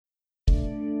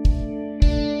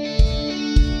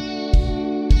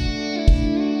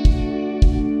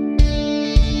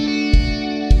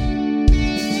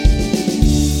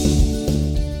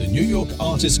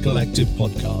Artist Collective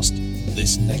podcast.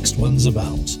 This next one's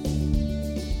about.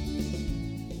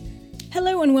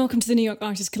 Hello and welcome to the New York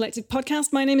Artist Collective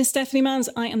podcast. My name is Stephanie Manns.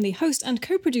 I am the host and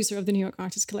co-producer of the New York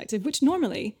Artist Collective, which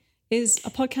normally is a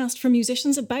podcast for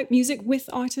musicians about music with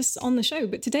artists on the show.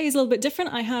 But today is a little bit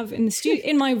different. I have in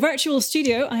my virtual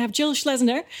studio, I have Jill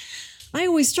Schlesinger. I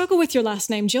always struggle with your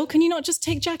last name, Jill. Can you not just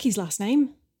take Jackie's last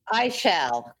name? I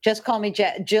shall. Just call me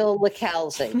Jill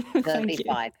LaCalzi. That'll be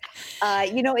fine.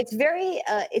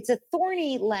 It's a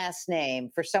thorny last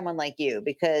name for someone like you,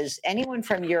 because anyone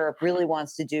from Europe really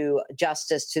wants to do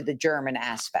justice to the German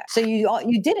aspect. So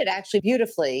you did it actually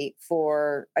beautifully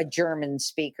for a German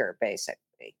speaker,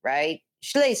 basically, right?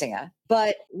 Schlesinger.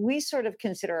 But we sort of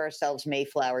consider ourselves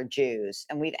Mayflower Jews,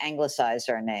 and we've anglicized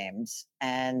our names.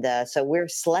 And so we're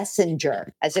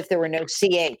Schlesinger, as if there were no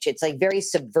CH. It's like very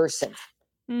subversive.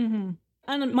 Mm-hmm.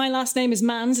 And my last name is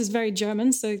Manns, is very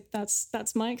German, so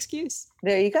that's my excuse.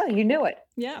 There you go. You knew it.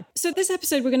 Yeah. So this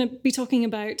episode, we're going to be talking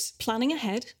about planning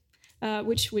ahead,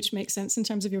 which makes sense in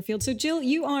terms of your field. So Jill,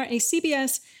 you are a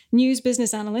CBS news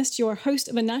business analyst. You're host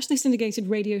of a nationally syndicated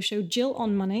radio show, Jill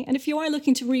on Money. And if you are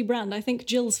looking to rebrand, I think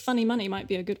Jill's Funny Money might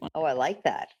be a good one. Oh, I like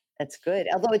that. That's good.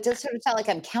 Although it does sort of sound like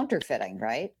I'm counterfeiting,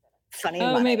 right? Funny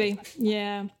money. Oh, maybe.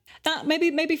 Yeah. That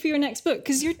maybe for your next book,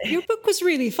 because your book was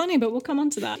really funny, but we'll come on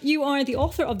to that. You are the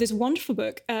author of this wonderful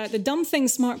book, The Dumb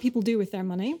Things Smart People Do With Their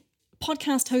Money,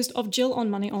 podcast host of Jill on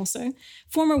Money also,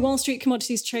 former Wall Street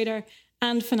commodities trader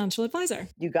and financial advisor.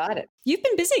 You got it. You've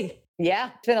been busy.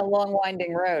 Yeah. It's been a long,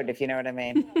 winding road, if you know what I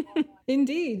mean.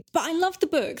 Indeed. But I love the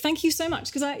book. Thank you so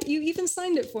much, because you even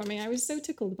signed it for me. I was so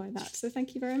tickled by that. So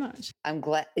thank you very much. I'm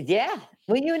glad. Yeah.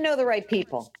 Well, you know the right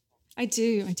people. I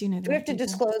do know that. Do we have to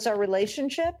disclose our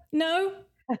relationship? No.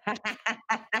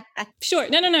 Sure.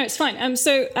 No, it's fine.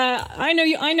 I know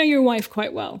your wife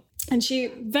quite well. And she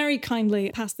very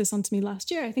kindly passed this on to me last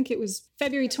year. I think it was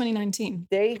February 2019.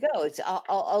 There you go. It's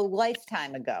a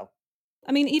lifetime ago.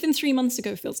 I mean, even 3 months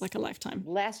ago feels like a lifetime.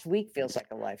 Last week feels like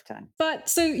a lifetime. But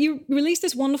so you released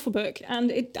this wonderful book,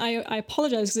 and I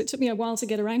apologize because it took me a while to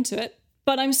get around to it.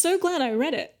 But I'm so glad I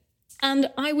read it. And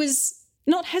I was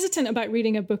not hesitant about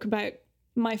reading a book about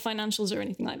my financials or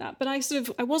anything like that, but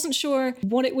I wasn't sure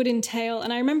what it would entail.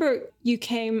 And I remember you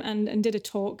came and did a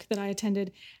talk that I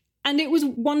attended, and it was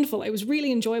wonderful. It was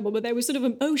really enjoyable, but there was sort of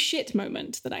an oh shit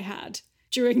moment that I had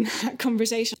during that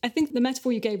conversation. I think the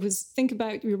metaphor you gave was, think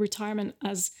about your retirement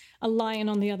as a lion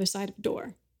on the other side of a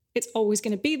door. It's always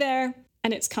going to be there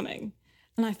and it's coming.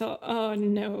 And I thought, oh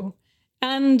no.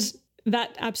 And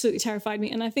that absolutely terrified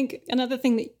me. And I think another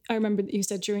thing that I remember that you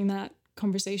said during that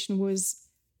conversation was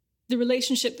the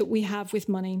relationship that we have with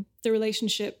money, the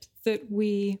relationship that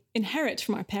we inherit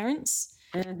from our parents,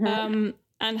 and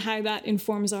how that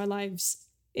informs our lives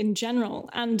in general.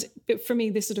 And for me,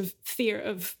 this sort of fear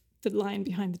of the lion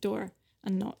behind the door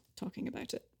and not talking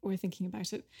about it or thinking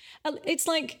about it. It's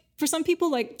like, for some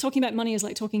people, like talking about money is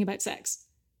like talking about sex.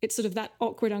 It's sort of that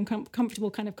awkward,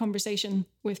 uncomfortable kind of conversation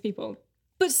with people.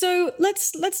 But so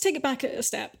let's take it back a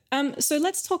step. So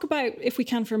let's talk about, if we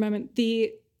can for a moment,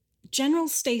 the general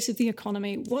state of the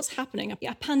economy. What's happening?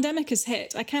 A pandemic has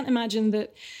hit. I can't imagine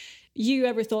that you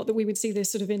ever thought that we would see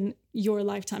this sort of in your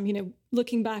lifetime. You know,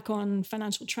 looking back on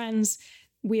financial trends,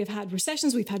 we have had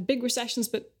recessions, we've had big recessions,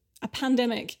 but a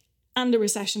pandemic and a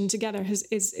recession together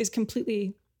is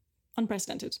completely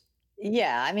unprecedented.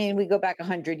 Yeah, I mean, we go back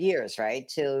 100 years, right,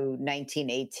 to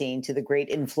 1918, to the great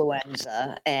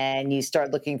influenza, and you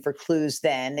start looking for clues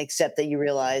then, except that you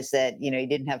realize that, you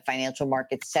didn't have financial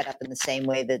markets set up in the same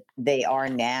way that they are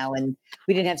now, and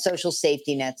we didn't have social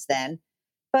safety nets then.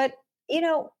 But,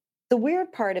 the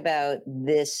weird part about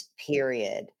this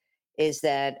period is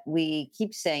that we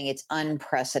keep saying it's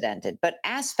unprecedented, but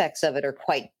aspects of it are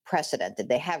quite precedented.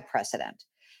 They have precedent.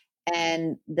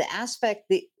 And the aspect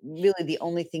that really the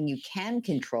only thing you can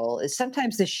control is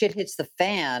sometimes the shit hits the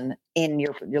fan in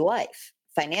your life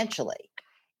financially.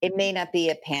 It may not be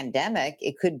a pandemic.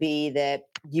 It could be that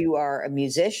you are a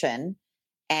musician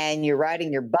and you're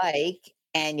riding your bike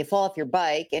and you fall off your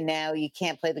bike and now you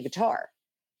can't play the guitar.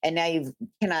 And now you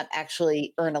cannot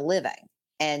actually earn a living.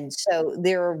 And so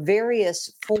there are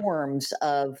various forms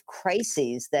of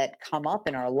crises that come up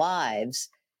in our lives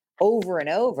over and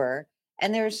over.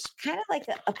 And there's kind of like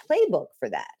a playbook for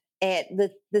that. And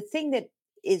the thing that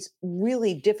is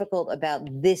really difficult about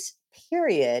this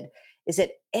period is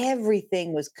that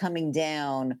everything was coming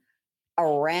down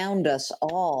around us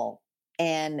all.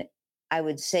 And I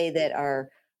would say that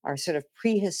our sort of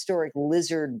prehistoric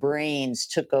lizard brains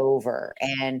took over,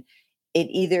 and it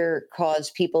either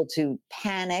caused people to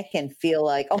panic and feel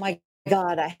like, oh my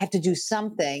God, I have to do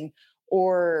something,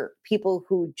 or people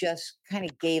who just kind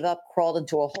of gave up, crawled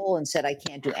into a hole and said, I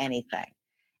can't do anything.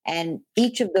 And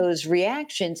each of those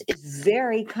reactions is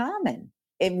very common.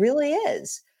 It really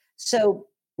is. So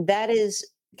that is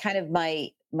kind of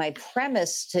my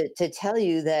premise to tell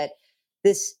you that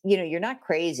this, you're not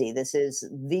crazy. This is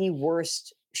the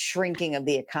worst shrinking of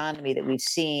the economy that we've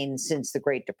seen since the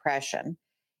Great Depression.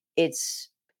 It's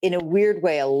in a weird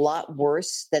way a lot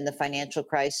worse than the financial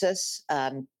crisis,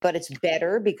 but it's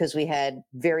better because we had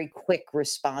very quick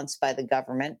response by the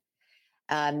government.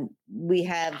 We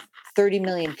have 30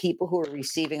 million people who are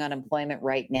receiving unemployment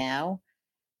right now.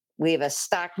 We have a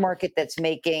stock market that's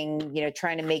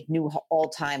trying to make new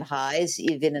all-time highs,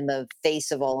 even in the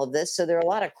face of all of this. So there are a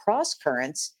lot of cross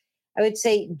currents. I would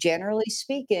say, generally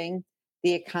speaking,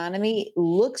 the economy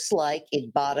looks like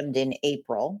it bottomed in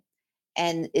April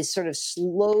and is sort of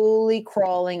slowly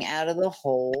crawling out of the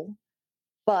hole.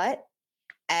 But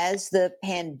as the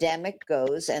pandemic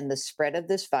goes and the spread of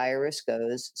this virus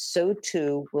goes, so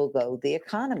too will go the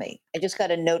economy. I just got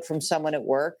a note from someone at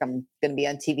work. I'm going to be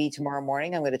on TV tomorrow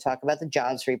morning. I'm going to talk about the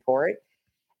jobs report.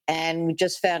 And we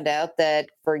just found out that,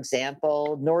 for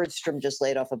example, Nordstrom just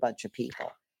laid off a bunch of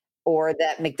people. Or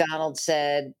that McDonald's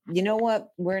said, you know what,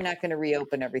 we're not going to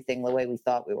reopen everything the way we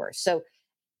thought we were. So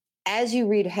as you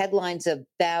read headlines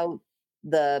about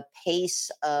the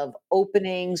pace of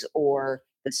openings or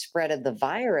the spread of the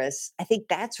virus, I think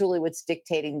that's really what's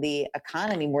dictating the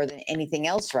economy more than anything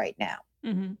else right now.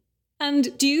 Mm-hmm.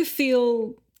 And do you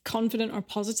feel confident or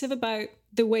positive about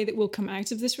the way that we'll come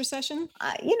out of this recession?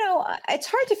 It's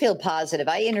hard to feel positive.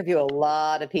 I interview a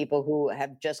lot of people who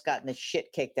have just gotten the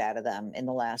shit kicked out of them in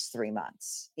the last 3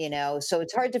 months, so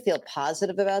it's hard to feel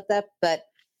positive about that. But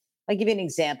I'll give you an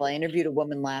example. I interviewed a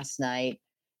woman last night,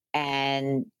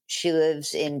 and she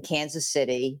lives in Kansas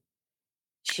City.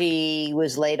 She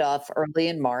was laid off early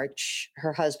in March.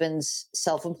 Her husband's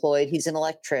self-employed. He's an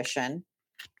electrician,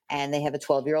 and they have a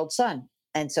 12-year-old son.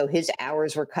 And so his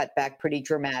hours were cut back pretty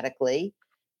dramatically.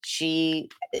 She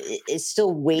is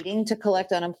still waiting to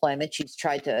collect unemployment. She's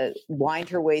tried to wind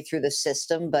her way through the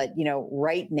system. But,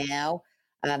 right now,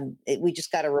 we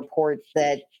just got a report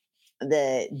that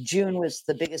the June was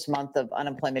the biggest month of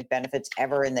unemployment benefits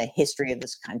ever in the history of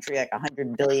this country, like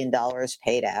 $100 billion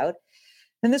paid out.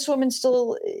 And this woman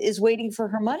still is waiting for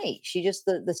her money.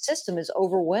 The system is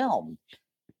overwhelmed.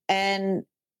 And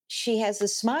she has a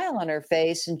smile on her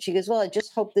face and she goes, well, I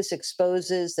just hope this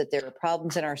exposes that there are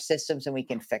problems in our systems and we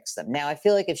can fix them. Now, I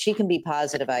feel like if she can be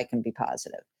positive, I can be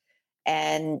positive.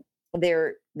 And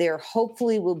there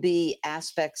hopefully will be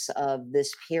aspects of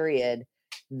this period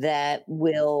that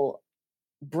will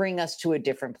bring us to a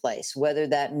different place, whether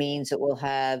that means that we'll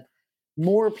have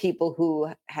more people who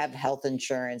have health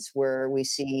insurance, where we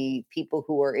see people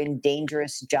who are in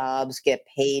dangerous jobs get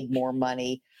paid more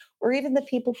money, or even the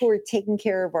people who are taking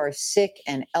care of our sick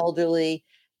and elderly.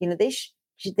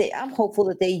 I'm hopeful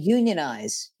that they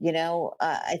unionize.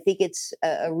 I think it's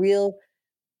a real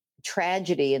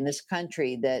tragedy in this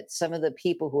country that some of the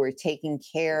people who are taking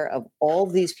care of all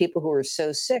of these people who are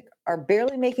so sick are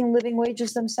barely making living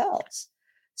wages themselves.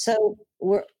 So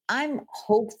I'm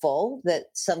hopeful that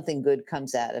something good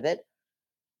comes out of it.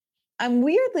 I'm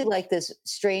weirdly like this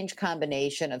strange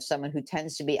combination of someone who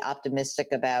tends to be optimistic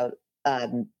about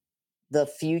the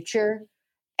future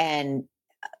and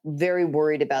very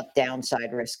worried about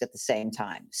downside risk at the same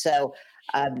time. So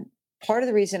part of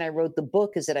the reason I wrote the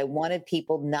book is that I wanted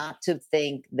people not to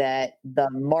think that the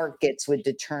markets would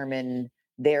determine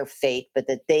their fate, but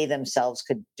that they themselves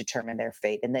could determine their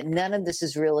fate, and that none of this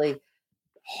is really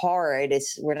hard.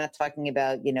 We're not talking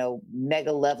about,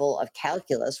 mega level of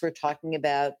calculus. We're talking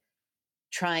about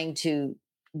trying to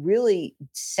really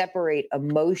separate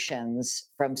emotions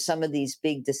from some of these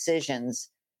big decisions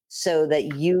so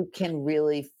that you can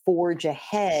really forge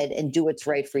ahead and do what's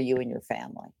right for you and your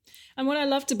family. And what I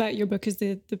loved about your book is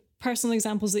the personal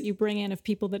examples that you bring in of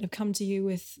people that have come to you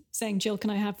with saying, Jill, can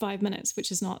I have 5 minutes?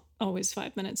 Which is not always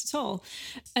 5 minutes at all,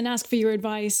 and ask for your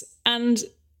advice. And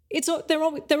they're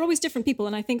always different people.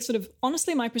 And I think sort of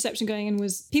honestly, my perception going in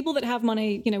was people that have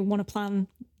money, want to plan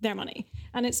their money.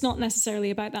 And it's not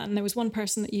necessarily about that. And there was one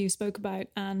person that you spoke about,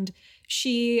 and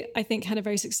she, I think, had a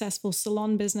very successful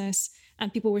salon business.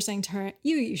 And people were saying to her,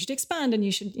 you should expand and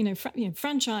you should,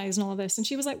 franchise and all of this. And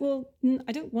she was like, well,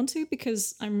 I don't want to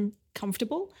because I'm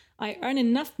comfortable. I earn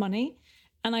enough money.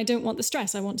 And I don't want the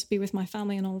stress. I want to be with my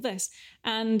family and all of this.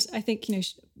 And I think,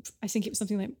 I think it was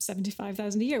something like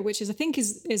 $75,000 a year, which is, I think,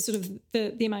 is sort of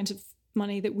the amount of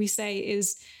money that we say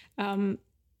is any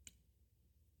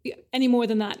more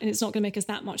than that, and it's not going to make us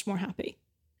that much more happy.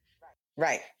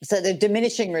 Right. So the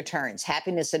diminishing returns,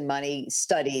 happiness and money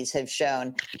studies have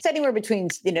shown it's anywhere between,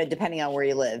 depending on where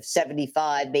you live,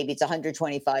 75, maybe it's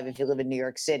 125 if you live in New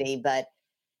York City, but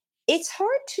it's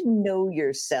hard to know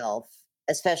yourself,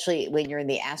 especially when you're in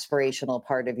the aspirational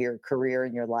part of your career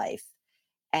and your life.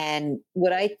 And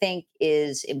what I think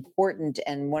is important,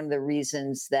 and one of the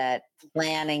reasons that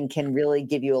planning can really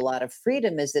give you a lot of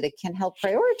freedom, is that it can help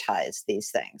prioritize these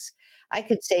things. I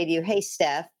could say to you, hey,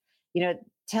 Steph,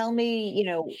 tell me,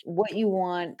 what you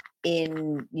want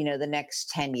in, the next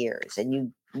 10 years. And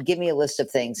you give me a list of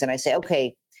things. And I say,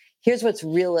 okay, here's what's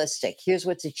realistic. Here's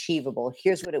what's achievable.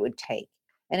 Here's what it would take.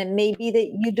 And it may be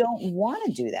that you don't want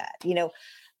to do that.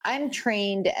 I'm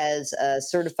trained as a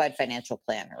certified financial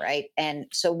planner, right? And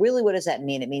so really, what does that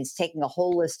mean? It means taking a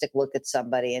holistic look at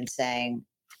somebody and saying,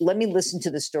 let me listen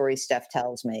to the story Steph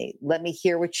tells me. Let me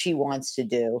hear what she wants to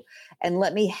do. And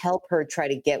let me help her try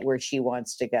to get where she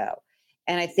wants to go.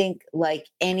 And I think, like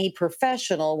any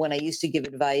professional, when I used to give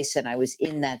advice and I was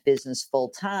in that business full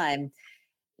time,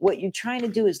 what you're trying to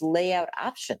do is lay out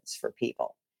options for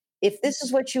people. If this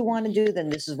is what you want to do, then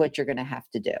this is what you're going to have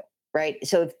to do. Right.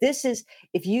 So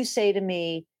if you say to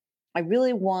me, I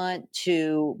really want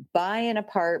to buy an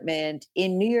apartment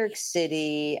in New York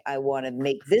City, I want to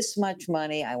make this much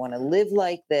money, I want to live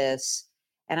like this.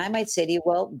 And I might say to you,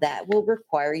 well, that will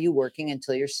require you working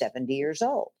until you're 70 years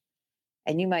old.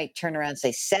 And you might turn around and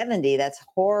say, 70, that's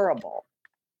horrible.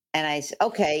 And I say,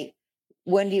 okay,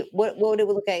 what would it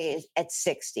look like at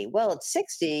 60? Well, at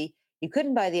 60, you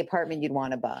couldn't buy the apartment you'd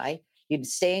want to buy. You'd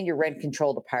stay in your rent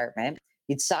controlled apartment.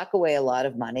 You'd sock away a lot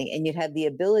of money, and you'd have the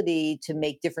ability to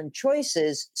make different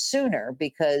choices sooner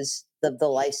because of the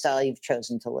lifestyle you've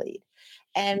chosen to lead.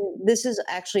 And this is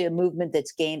actually a movement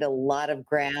that's gained a lot of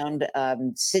ground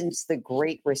since the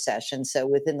Great Recession. So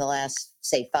within the last,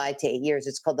 say, 5 to 8 years,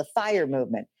 it's called the FIRE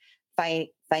movement,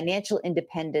 Financial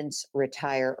Independence,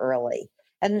 Retire Early.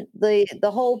 And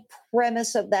the whole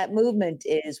premise of that movement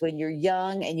is when you're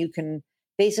young and you can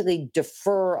basically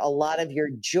defer a lot of your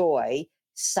joy,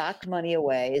 sock money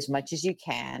away as much as you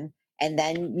can, and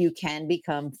then you can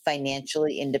become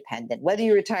financially independent, whether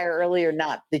you retire early or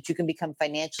not, that you can become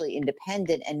financially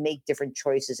independent and make different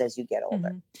choices as you get older.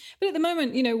 Mm-hmm. But at the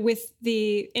moment, with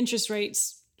the interest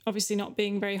rates obviously not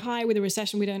being very high, with a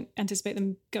recession, we don't anticipate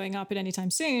them going up at any time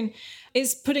soon.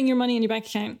 Is putting your money in your bank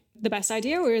account the best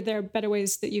idea, or are there better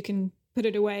ways that you can put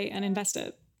it away and invest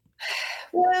it?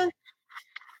 Well,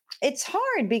 it's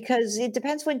hard because it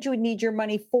depends what you would need your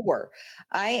money for.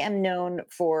 I am known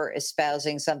for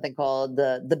espousing something called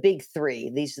the big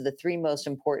three. These are the three most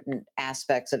important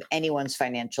aspects of anyone's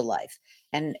financial life.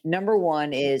 And number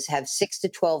one is have 6 to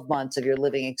 12 months of your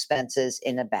living expenses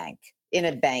in a bank. In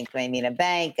a bank, I mean a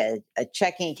bank, a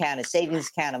checking account, a savings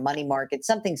account, a money market,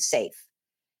 something safe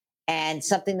and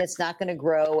something that's not going to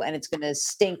grow and it's going to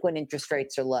stink when interest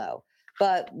rates are low.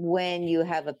 But when you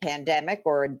have a pandemic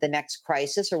or the next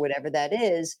crisis or whatever that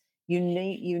is, you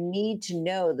need to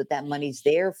know that that money's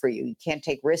there for you. You can't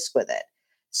take risk with it.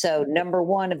 So number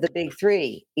one of the big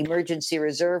three, emergency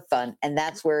reserve fund, and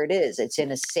that's where it is. It's in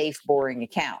a safe, boring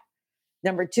account.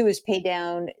 Number two is pay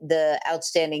down the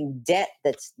outstanding debt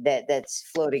that's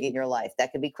floating in your life.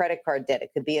 That could be credit card debt. It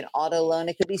could be an auto loan.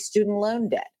 It could be student loan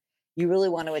debt. You really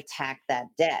want to attack that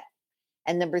debt.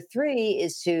 And number three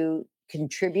is to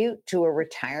contribute to a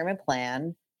retirement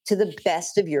plan to the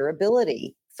best of your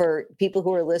ability. For people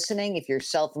who are listening, if you're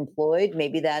self-employed,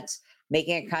 maybe that's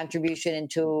making a contribution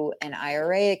into an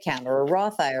IRA account or a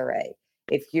Roth IRA.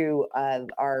 If you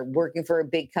are working for a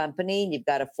big company and you've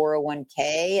got a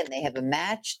 401k and they have a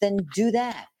match, then do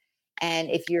that. And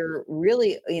if you're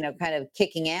really, kind of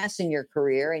kicking ass in your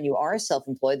career and you are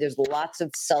self-employed, there's lots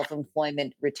of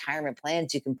self-employment retirement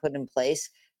plans you can put in place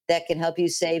that can help you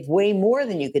save way more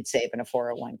than you could save in a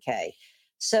 401k.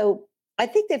 So I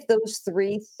think if those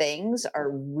three things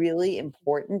are really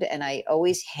important, and I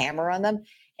always hammer on them,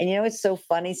 and it's so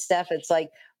funny, Steph, it's like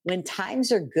when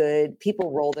times are good,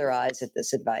 people roll their eyes at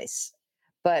this advice.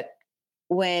 But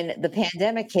when the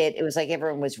pandemic hit, it was like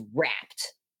everyone was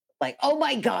rapt. Like, oh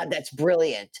my God, that's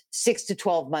brilliant. 6 to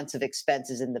 12 months of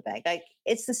expenses in the bank. Like,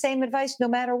 it's the same advice no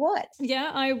matter what.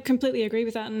 Yeah, I completely agree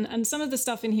with that. And some of the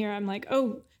stuff in here, I'm like,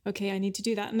 oh, okay, I need to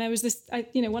do that. And there was this,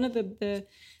 one of the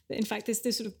in fact, this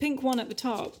sort of pink one at the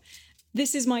top.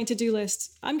 This is my to-do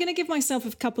list. I'm going to give myself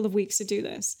a couple of weeks to do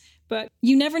this, but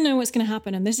you never know what's going to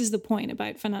happen. And this is the point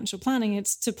about financial planning.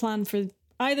 It's to plan for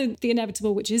either the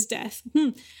inevitable, which is death,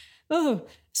 Oh,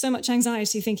 so much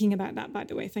anxiety thinking about that, by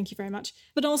the way. Thank you very much.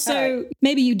 But also,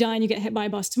 maybe you die and you get hit by a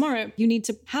bus tomorrow. You need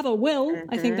to have a will.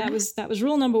 I think that was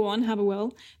rule number one, have a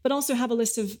will, but also have a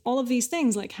list of all of these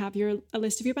things, like have a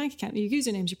list of your bank account, your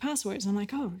usernames, your passwords. And I'm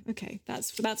like, oh, okay,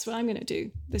 that's what I'm going to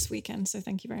do this weekend. So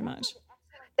thank you very much.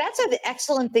 That's an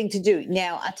excellent thing to do.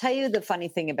 Now, I'll tell you the funny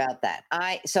thing about that.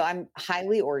 I'm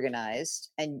highly organized,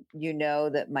 and you know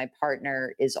that my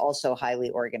partner is also highly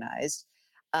organized.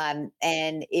 And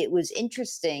it was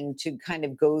interesting to kind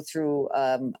of go through,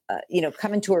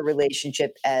 come into a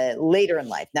relationship later in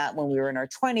life, not when we were in our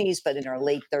 20s, but in our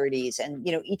late 30s. And,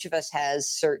 each of us has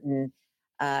certain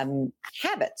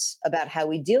habits about how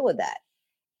we deal with that.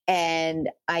 And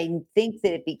I think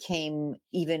that it became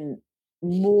even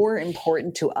more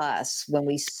important to us when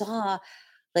we saw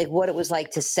like what it was like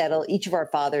to settle. Each of our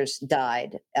fathers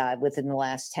died within the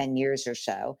last 10 years or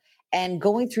so. And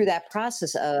going through that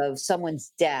process of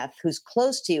someone's death who's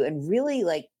close to you and really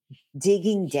like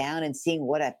digging down and seeing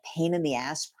what a pain in the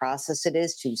ass process it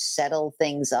is to settle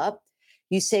things up,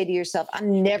 you say to yourself,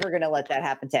 I'm never going to let that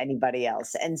happen to anybody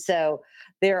else. And so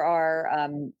there are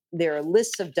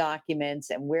lists of documents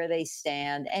and where they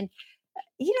stand. And,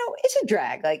 it's a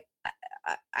drag. Like,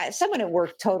 someone at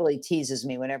work totally teases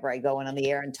me whenever I go in on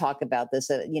the air and talk about this,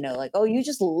 like, oh, you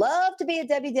just love to be a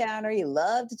Debbie Downer. You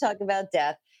love to talk about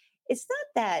death. It's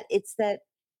not that. It's that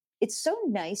it's so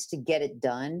nice to get it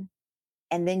done.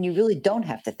 And then you really don't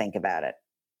have to think about it.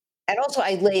 And also,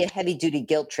 I lay a heavy duty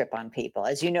guilt trip on people.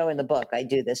 As you know, in the book, I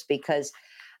do this because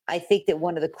I think that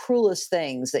one of the cruelest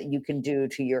things that you can do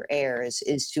to your heirs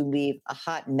is to leave a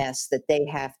hot mess that they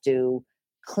have to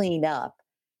clean up.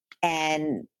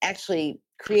 And actually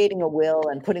creating a will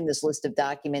and putting this list of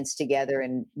documents together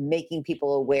and making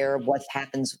people aware of what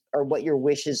happens or what your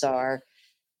wishes are.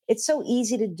 It's so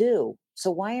easy to do. So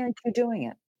why aren't you doing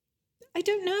it? I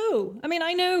don't know. I mean,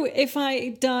 I know if I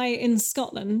die in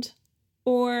Scotland,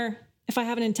 or if I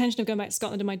have an intention of going back to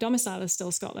Scotland and my domicile is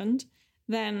still Scotland,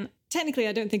 then technically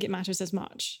I don't think it matters as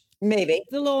much. Maybe.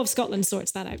 The law of Scotland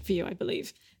sorts that out for you, I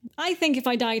believe. I think if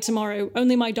I die tomorrow,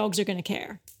 only my dogs are going to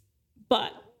care.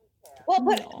 But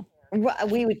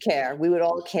we would care. We would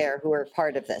all care who are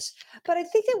part of this. But I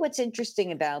think that what's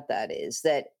interesting about that is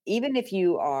that even if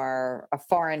you are a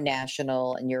foreign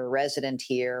national and you're a resident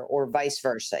here, or vice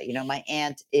versa, my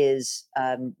aunt is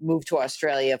moved to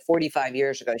Australia 45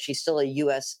 years ago. She's still a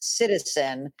U.S.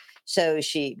 citizen,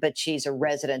 but she's a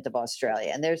resident of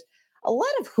Australia. And there's a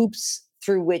lot of hoops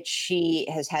through which she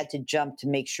has had to jump to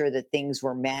make sure that things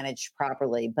were managed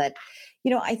properly. But,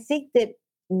 I think that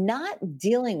not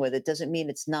dealing with it doesn't mean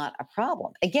it's not a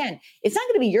problem. Again, it's not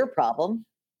going to be your problem.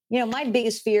 My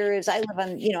biggest fear is I live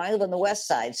on the West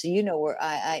Side. So, where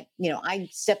I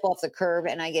step off the curb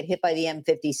and I get hit by the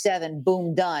M57,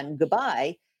 boom, done,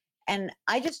 goodbye. And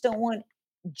I just don't want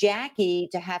Jackie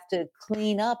to have to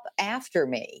clean up after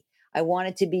me. I want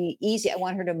it to be easy. I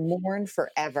want her to mourn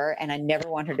forever. And I never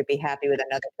want her to be happy with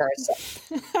another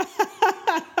person.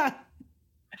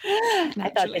 I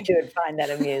thought that you would find that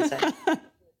amusing.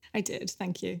 I did.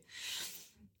 Thank you.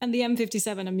 And the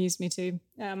M57 amused me too.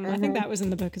 I think that was in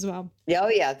the book as well. Yeah, oh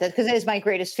yeah. That's because it is my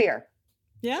greatest fear.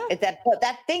 Yeah.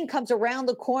 That thing comes around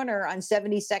the corner on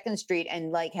 72nd Street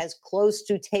and like has close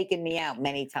to taken me out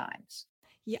many times.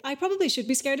 Yeah, I probably should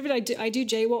be scared of it. I do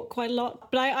jaywalk quite a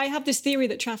lot, but I have this theory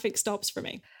that traffic stops for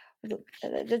me.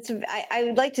 I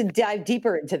would like to dive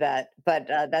deeper into that, but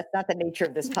that's not the nature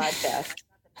of this podcast.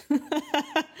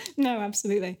 No,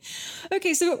 absolutely.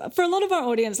 Okay, so for a lot of our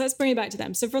audience, let's bring it back to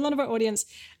them. So for a lot of our audience,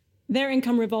 their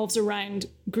income revolves around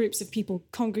groups of people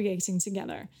congregating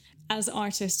together as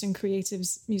artists and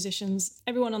creatives, musicians,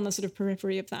 everyone on the sort of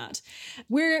periphery of that.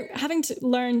 We're having to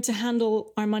learn to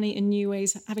handle our money in new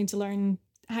ways, having to learn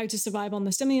how to survive on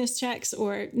the stimulus checks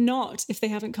or not if they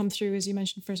haven't come through, as you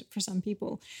mentioned, for some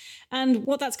people, and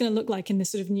what that's going to look like in this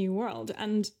sort of new world.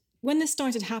 And when this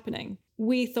started happening,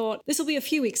 we thought this will be a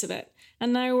few weeks of it.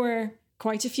 And now we're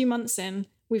quite a few months in.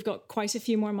 We've got quite a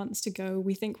few more months to go.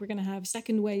 We think we're going to have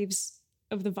second waves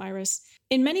of the virus.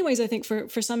 In many ways, I think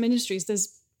for some industries,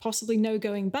 there's possibly no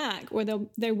going back, or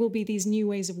there will be these new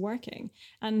ways of working.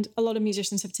 And a lot of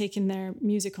musicians have taken their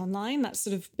music online. That's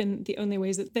sort of been the only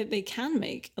ways that they can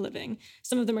make a living.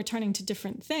 Some of them are turning to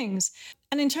different things.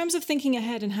 And in terms of thinking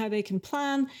ahead and how they can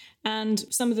plan and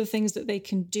some of the things that they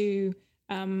can do,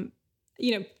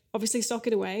 obviously stock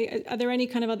it away. Are there any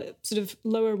kind of other sort of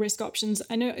lower risk options?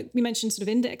 I know you mentioned sort of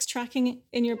index tracking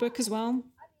in your book as well.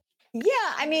 Yeah,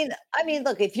 I mean,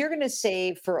 look, if you're going to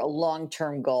save for a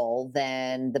long-term goal,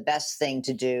 then the best thing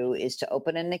to do is to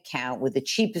open an account with the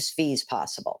cheapest fees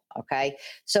possible. Okay.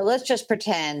 So let's just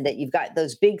pretend that you've got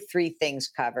those big three things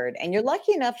covered, and you're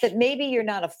lucky enough that maybe you're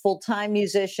not a full-time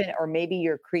musician, or maybe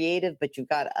you're creative, but you've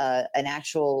got an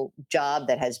actual job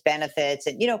that has benefits.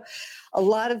 And, a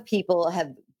lot of people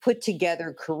have put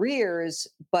together careers,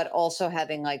 but also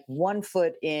having like one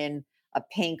foot in a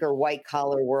pink or white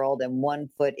collar world and one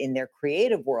foot in their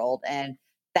creative world. And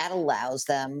that allows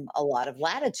them a lot of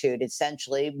latitude,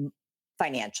 essentially,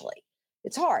 financially.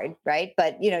 It's hard, right?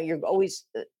 But, you're always,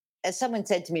 as someone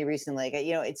said to me recently, like,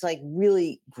 it's like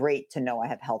really great to know I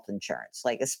have health insurance,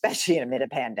 like, especially amid a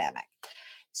pandemic.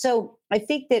 So I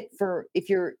think that for if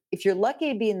you're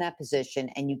lucky to be in that position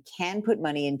and you can put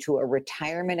money into a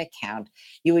retirement account,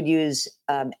 you would use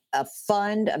a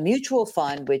fund, a mutual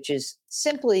fund, which is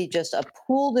simply just a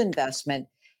pooled investment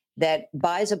that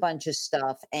buys a bunch of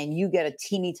stuff and you get a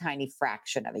teeny tiny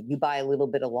fraction of it. You buy a little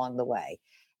bit along the way.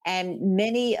 And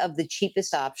many of the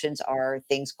cheapest options are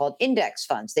things called index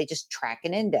funds. They just track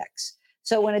an index.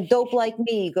 So when a dope like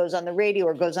me goes on the radio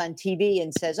or goes on TV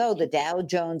and says, "Oh, the Dow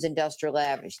Jones Industrial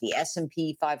Average, the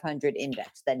S&P 500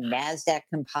 Index, the Nasdaq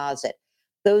Composite,"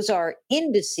 those are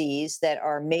indices that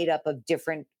are made up of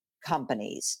different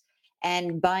companies.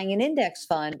 And buying an index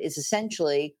fund is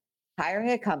essentially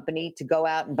hiring a company to go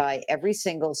out and buy every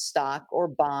single stock or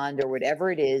bond or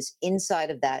whatever it is inside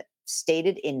of that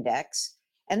stated index.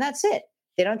 And that's it.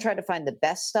 They don't try to find the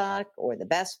best stock or the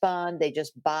best bond. They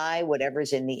just buy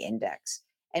whatever's in the index.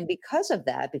 And because of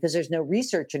that, because there's no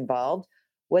research involved,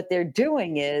 what they're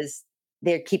doing is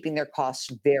they're keeping their costs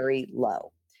very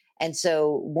low. And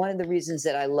so one of the reasons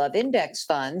that I love index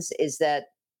funds is that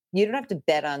you don't have to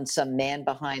bet on some man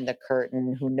behind the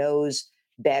curtain who knows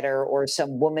better, or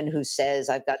some woman who says,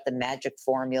 "I've got the magic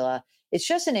formula." It's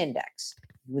just an index.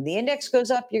 When the index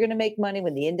goes up, you're going to make money.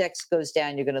 When the index goes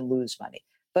down, you're going to lose money.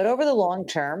 But over the long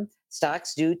term,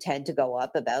 stocks do tend to go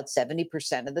up about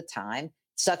 70% of the time.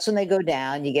 Sucks when they go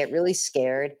down. You get really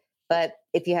scared. But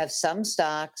if you have some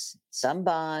stocks, some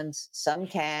bonds, some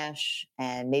cash,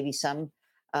 and maybe some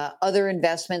other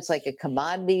investments like a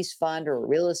commodities fund or a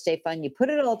real estate fund, you put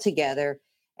it all together.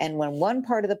 And when one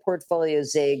part of the portfolio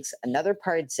zigs, another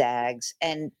part zags.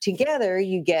 And together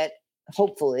you get,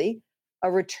 hopefully,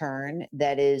 a return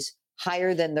that is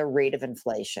higher than the rate of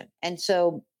inflation. And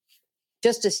so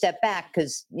just to step back,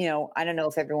 because, I don't know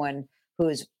if everyone who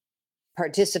is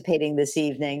participating this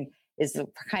evening is the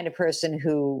kind of person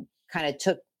who kind of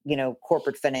took,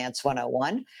 corporate finance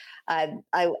 101.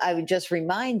 I would just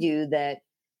remind you that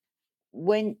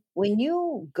when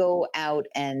you go out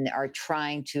and are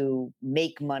trying to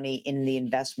make money in the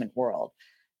investment world,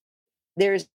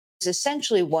 there's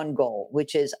essentially one goal,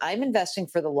 which is I'm investing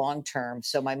for the long term.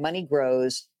 So my money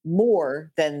grows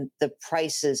more than the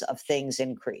prices of things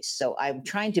increase. So I'm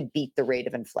trying to beat the rate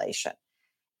of inflation.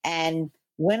 And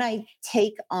when I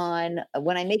make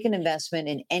an investment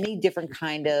in any different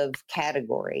kind of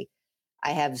category,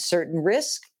 I have certain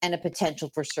risk and a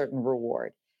potential for certain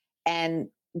reward. And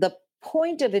the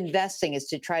point of investing is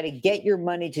to try to get your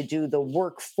money to do the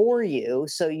work for you,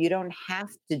 so you don't have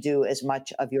to do as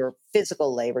much of your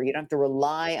physical labor. You don't have to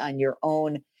rely on your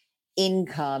own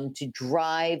income to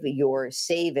drive your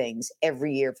savings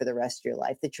every year for the rest of your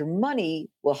life, that your money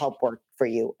will help work for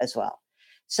you as well.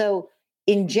 So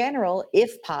in general,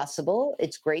 if possible,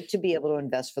 it's great to be able to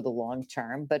invest for the long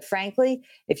term. But frankly,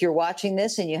 if you're watching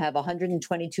this and you have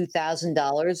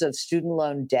 $122,000 of student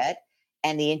loan debt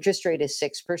and the interest rate is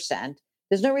 6%,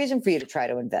 there's no reason for you to try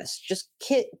to invest. Just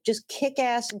kick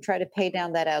ass and try to pay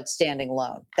down that outstanding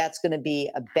loan. That's going to be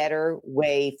a better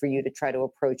way for you to try to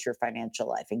approach your financial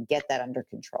life and get that under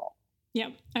control.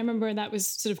 Yeah, I remember that was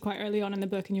sort of quite early on in the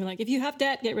book, and you're like, if you have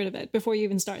debt, get rid of it before you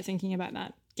even start thinking about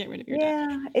that. Get rid of your debt.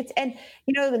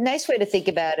 Yeah, the nice way to think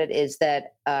about it is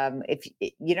that if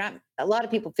you're not, a lot of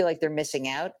people feel like they're missing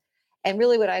out. And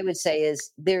really what I would say is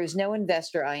there's no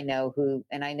investor I know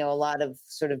and I know a lot of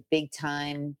sort of big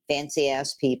time, fancy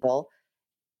ass people.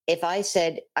 If I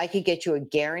said I could get you a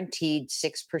guaranteed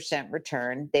 6%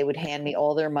 return, they would hand me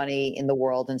all their money in the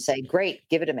world and say, "Great,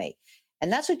 give it to me."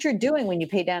 And that's what you're doing when you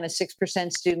pay down a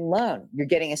 6% student loan. You're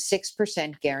getting a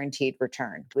 6% guaranteed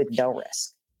return with no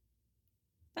risk.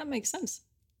 That makes sense.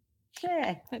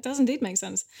 Yeah. That does indeed make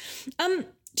sense.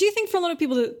 Do you think for a lot of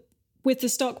people that with the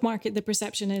stock market, the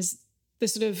perception is the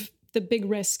sort of the big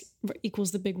risk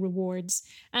equals the big rewards?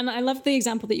 And I love the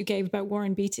example that you gave about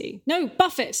Warren Beatty. No,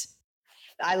 Buffett.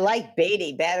 I like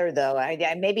Beatty better, though.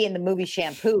 Maybe in the movie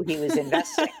Shampoo, he was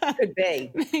investing. Could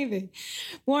be. Maybe.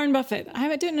 Warren Buffett.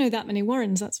 I don't know that many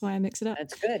Warrens. That's why I mix it up.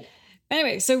 That's good.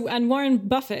 Anyway, and Warren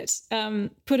Buffett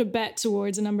put a bet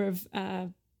towards a number of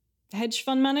hedge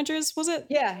fund managers, was it?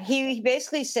 Yeah, he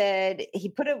basically said he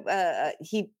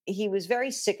was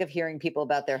very sick of hearing people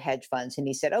about their hedge funds, and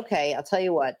he said, "Okay, I'll tell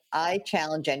you what. I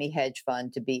challenge any hedge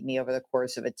fund to beat me over the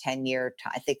course of a 10-year,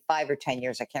 I think 5 or 10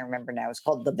 years. I can't remember now. It's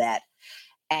called the bet."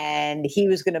 And he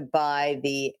was going to buy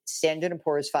the Standard &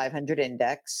 Poor's 500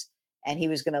 index, and he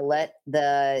was going to let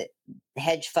the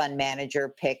hedge fund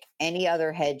manager pick any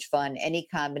other hedge fund, any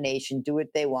combination, do what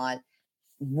they want.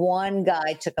 One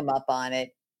guy took him up on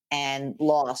it and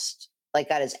lost, like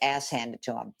got his ass handed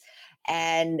to him.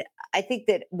 And I think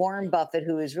that Warren Buffett,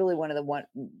 who is really one of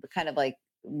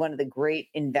the great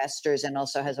investors and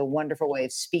also has a wonderful way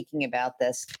of speaking about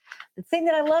this. The thing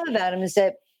that I love about him is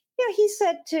that, he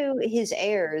said to his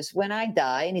heirs, when I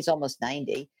die, and he's almost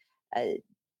 90,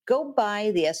 go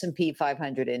buy the S&P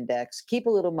 500 index, keep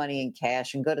a little money in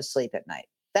cash, and go to sleep at night.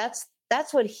 That's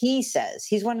what he says.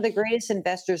 He's one of the greatest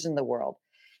investors in the world.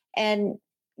 And,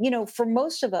 for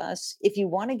most of us, if you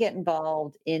want to get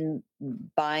involved in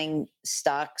buying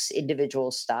stocks, individual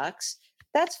stocks,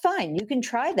 that's fine. You can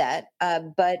try that.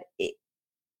 But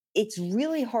it's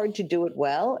really hard to do it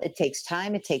well. It takes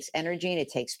time, it takes energy, and it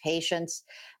takes patience.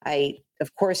 I,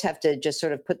 of course, have to just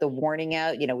sort of put the warning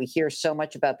out. We hear so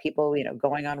much about people,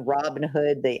 going on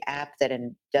Robinhood, the app that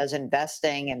does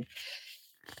investing, and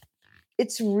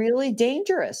it's really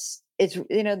dangerous. It's,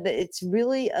 it's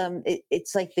really,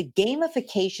 it's like the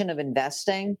gamification of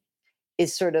investing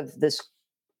is sort of this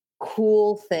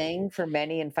cool thing for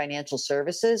many in financial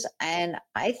services. And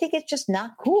I think it's just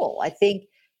not cool. I think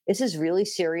this is really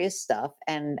serious stuff.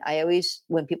 And I always,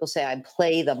 when people say I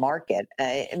play the market,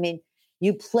 I mean,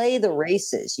 you play the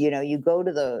races, you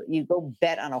go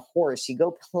bet on a horse, you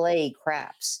go play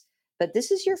craps, but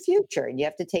this is your future and you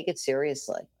have to take it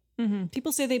seriously. Mm-hmm.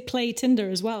 People say they play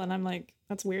Tinder as well. And I'm like,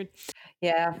 that's weird.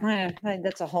 Yeah,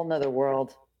 that's a whole nother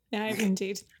world. Yeah,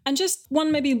 indeed. And just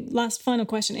one maybe last final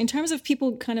question. In terms of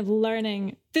people kind of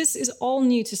learning, this is all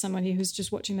new to somebody who's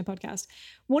just watching the podcast.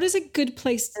 What is a good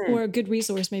place or a good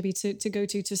resource maybe to go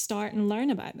to start and learn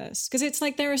about this? Because it's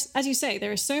like as you say,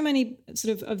 there are so many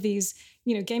sort of these,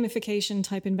 gamification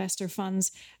type investor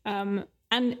funds. And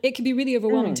it can be really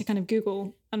overwhelming to kind of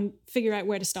Google and figure out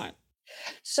where to start.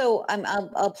 So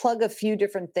I'll plug a few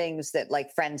different things that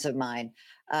like friends of mine.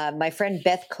 My friend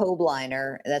Beth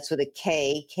Kobliner, that's with a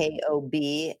K,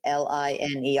 Kobline.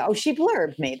 Oh, she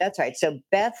blurbed me. That's right. So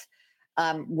Beth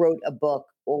wrote a book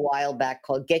a while back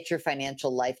called Get Your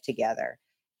Financial Life Together.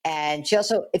 And she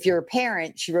also, if you're a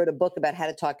parent, she wrote a book about how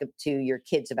to talk to your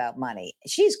kids about money.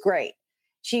 She's great.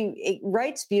 She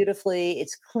writes beautifully.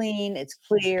 It's clean. It's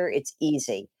clear. It's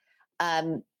easy.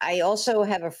 I also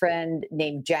have a friend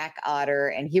named Jack Otter,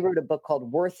 and he wrote a book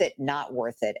called Worth It, Not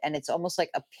Worth It. And it's almost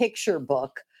like a picture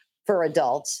book for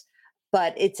adults,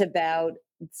 but it's about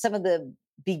some of the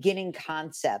beginning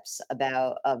concepts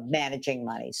of managing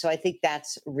money. So I think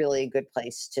that's really a good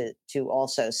place to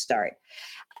also start.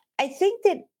 I think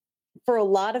that for a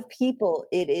lot of people,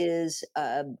 it is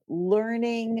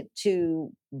learning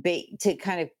to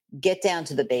kind of get down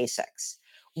to the basics.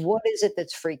 What is it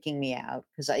that's freaking me out?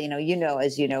 Because as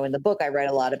you know, in the book, I write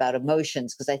a lot about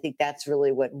emotions because I think that's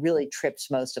really what really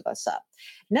trips most of us up.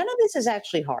 None of this is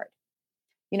actually hard.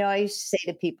 I used to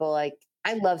say to people like,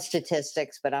 I love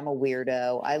statistics, but I'm a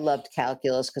weirdo. I loved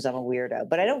calculus because I'm a weirdo,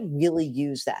 but I don't really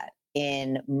use that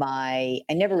I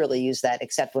never really used that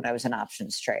except when I was an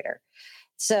options trader.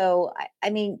 So, I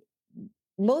mean,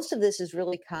 most of this is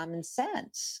really common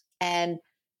sense. And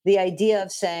the idea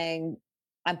of saying,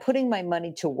 I'm putting my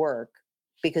money to work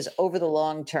because over the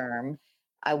long term,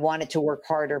 I want it to work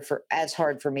as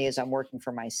hard for me as I'm working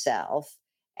for myself,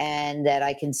 and that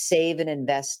I can save and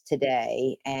invest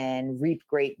today and reap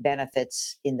great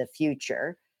benefits in the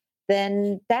future,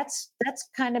 then that's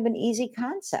kind of an easy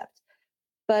concept.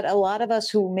 But a lot of us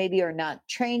who maybe are not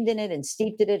trained in it and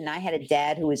steeped in it, and I had a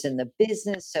dad who was in the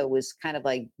business, so it was kind of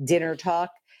like dinner talk.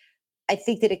 I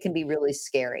think that it can be really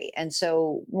scary. And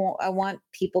so I want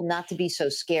people not to be so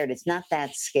scared. It's not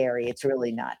that scary. It's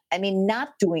really not. I mean, not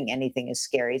doing anything is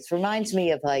scary. It reminds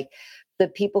me of like the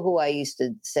people who I used to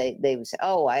say, they would say,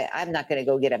 oh, I'm not going to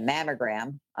go get a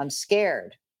mammogram. I'm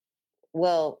scared.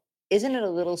 Well, isn't it a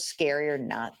little scarier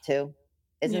not to?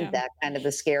 Isn't that kind of the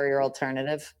scarier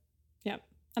alternative? Yeah.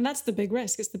 And that's the big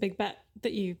risk. It's the big bet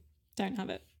that you don't have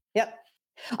it. Yep.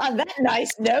 On that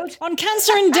nice note. On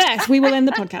cancer and death, we will end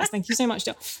the podcast. Thank you so much,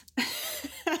 Jill.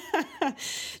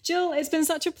 Jill, it's been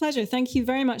such a pleasure. Thank you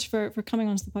very much for coming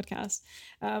onto the podcast.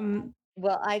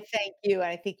 Well, I thank you.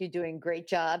 And I think you're doing a great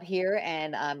job here.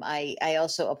 And I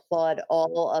also applaud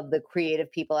all of the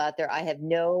creative people out there. I have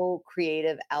no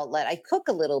creative outlet. I cook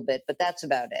a little bit, but that's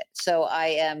about it. So I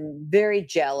am very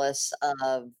jealous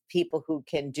of people who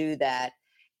can do that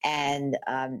and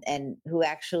who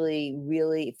actually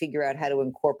really figure out how to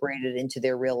incorporate it into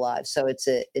their real lives. So it's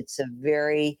a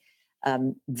very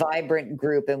vibrant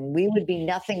group, and we would be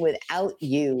nothing without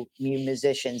you, you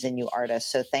musicians and you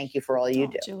artists. So thank you for all you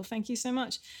do. Jill, thank you so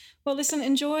much. Well, listen,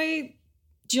 enjoy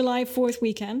July 4th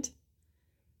weekend.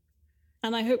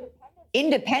 And I hope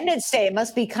Independence Day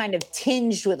must be kind of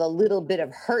tinged with a little bit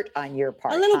of hurt on your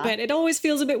part. A little bit. It always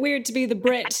feels a bit weird to be the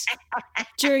Brit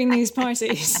during these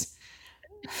parties.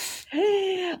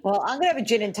 Well, I'm going to have a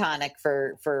gin and tonic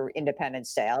for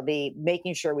Independence Day. I'll be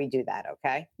making sure we do that,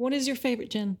 okay? What is your favorite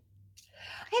gin?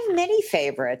 I have many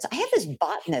favorites. I have this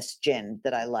botanist gin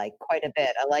that I like quite a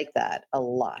bit. I like that a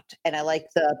lot. And I like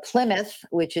the Plymouth,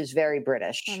 which is very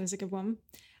British. That is a good one.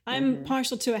 I'm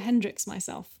partial to a Hendrix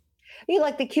myself. You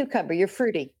like the cucumber. You're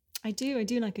fruity. I do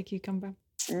like a cucumber.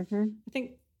 Mm-hmm. I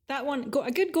think that one,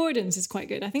 a good Gordon's is quite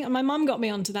good. I think my mum got me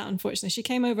onto that, unfortunately. She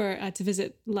came over to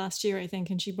visit last year, I think,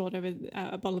 and she brought over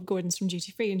a bottle of Gordon's from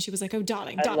duty free. And she was like, oh,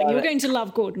 darling, you're going to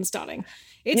love Gordon's, darling.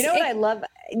 You know what I love?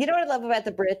 You know what I love about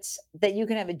the Brits? That you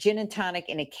can have a gin and tonic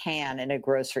in a can in a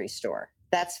grocery store.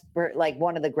 That's like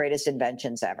one of the greatest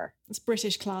inventions ever. It's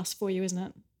British class for you, isn't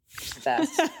it?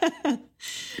 Best.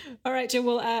 All right, Jill.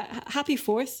 Well, happy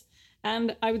 4th.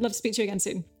 And I would love to speak to you again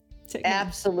soon. Take care.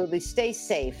 Absolutely. Stay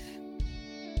safe.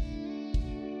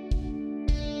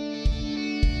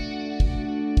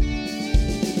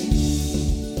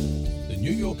 The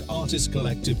New York Artist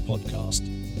Collective podcast.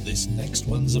 This next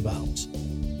one's about.